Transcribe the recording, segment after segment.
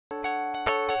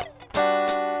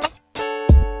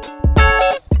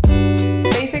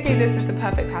this is the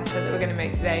perfect pasta that we're going to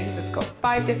make today because it's got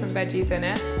 5 different veggies in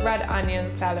it: red onion,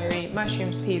 celery,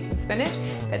 mushrooms, peas and spinach.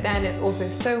 But then it's also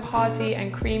so hearty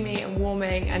and creamy and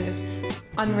warming and just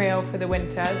unreal for the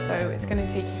winter. So it's going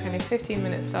to take you kind of 15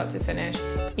 minutes start to finish,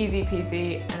 easy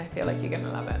peasy, and I feel like you're going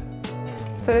to love it.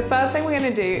 So the first thing we're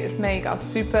going to do is make our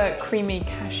super creamy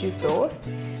cashew sauce.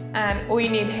 And all you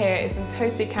need here is some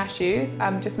toasted cashews.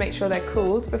 Just make sure they're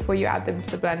cooled before you add them to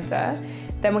the blender.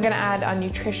 Then we're going to add our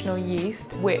nutritional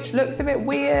yeast, which looks a bit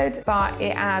weird, but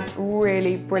it adds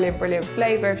really brilliant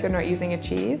flavor if you're not using a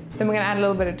cheese. Then we're going to add a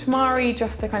little bit of tamari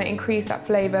just to kind of increase that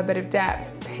flavor, a bit of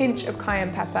depth, pinch of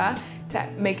cayenne pepper to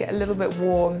make it a little bit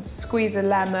warm, squeeze a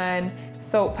lemon,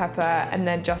 salt, pepper, and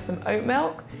then just some oat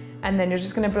milk. And then you're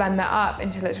just going to blend that up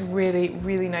until it's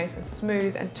really nice and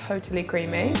smooth and totally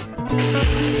creamy.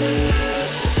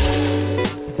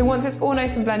 So once it's all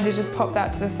nice and blended, just pop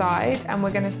that to the side, and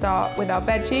we're going to start with our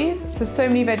veggies. So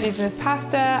many veggies in this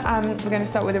pasta. We're going to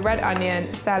start with the red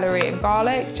onion, celery and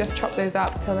garlic. Just chop those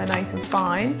up till they're nice and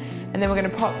fine. And then we're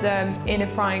going to pop them in a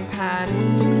frying pan.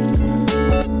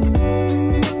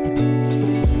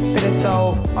 Bit of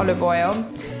salt, olive oil.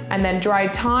 And then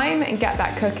dried thyme, and get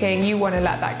that cooking. You want to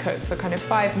let that cook for kind of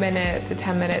 5 minutes to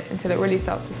 10 minutes until it really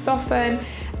starts to soften.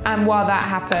 And while that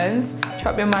happens,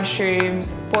 chop your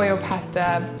mushrooms, boil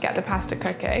pasta, get the pasta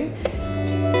cooking.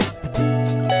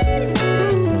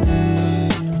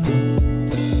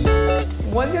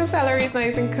 Once your celery is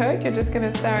nice and cooked, you're just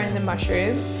going to stir in the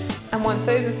mushrooms. And once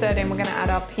those are stirred in, we're going to add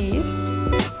our peas.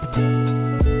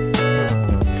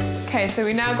 Okay, so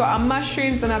we now got our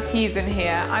mushrooms and our peas in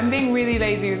here. I'm being really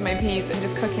lazy with my peas and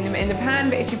just cooking them in the pan,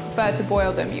 but if you prefer to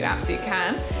boil them, you absolutely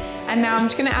can. And now I'm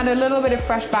just gonna add a little bit of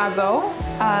fresh basil,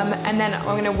 and then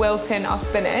I'm gonna wilt in our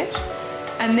spinach.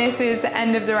 And this is the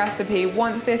end of the recipe.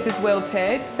 Once this is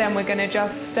wilted, then we're gonna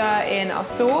just stir in our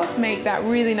sauce, make that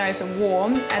really nice and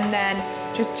warm, and then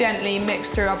just gently mix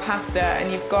through our pasta, and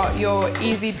you've got your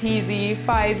easy peasy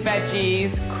 5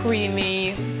 veggies,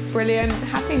 creamy, brilliant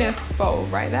happiness bowl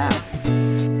right there.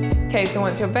 Okay, so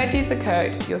once your veggies are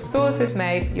cooked, your sauce is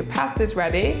made, your pasta's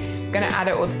ready, I'm gonna add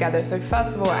it all together. So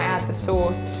first of all, I add the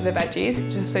sauce to the veggies,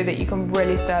 just so that you can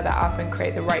really stir that up and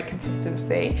create the right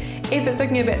consistency. If it's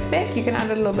looking a bit thick, you can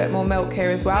add a little bit more milk here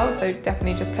as well, so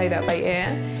definitely just play that by ear.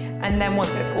 And then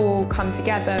once it's all come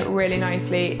together really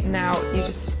nicely, now you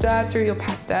just stir through your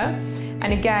pasta.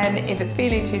 And again, if it's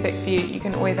feeling too thick for you, you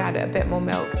can always add a bit more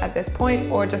milk at this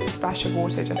point, or just a splash of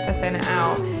water just to thin it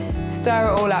out. Stir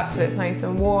it all up till it's nice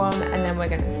and warm, and then we're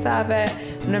going to serve it.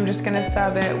 And I'm just going to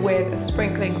serve it with a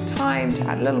sprinkling of thyme to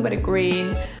add a little bit of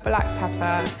green, black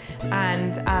pepper,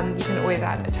 and you can always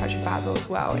add a touch of basil as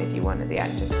well if you want at the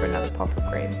end, just for another pop of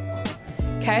green.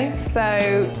 Okay,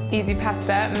 so easy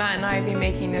pasta. Matt and I have been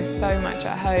making this so much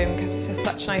at home because it's just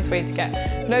such a nice way to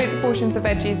get loads of portions of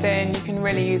veggies in. You can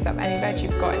really use up any veg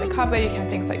you've got in the cupboard. You can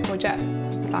have things like courgette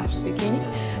 /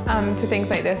 zucchini to things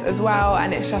like this as well.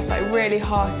 And it's just like really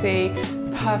hearty,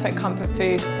 perfect comfort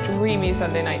food, dreamy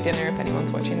Sunday night dinner if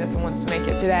anyone's watching this and wants to make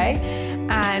it today.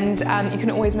 And you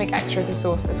can always make extra of the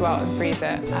sauce as well and freeze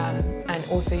it. And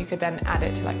also you could then add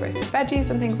it to like roasted veggies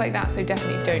and things like that. So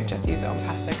definitely don't just use it on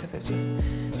pasta because it's just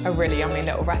a really yummy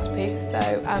little recipe.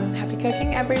 So happy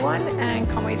cooking everyone, and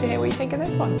can't wait to hear what you think of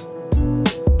this one.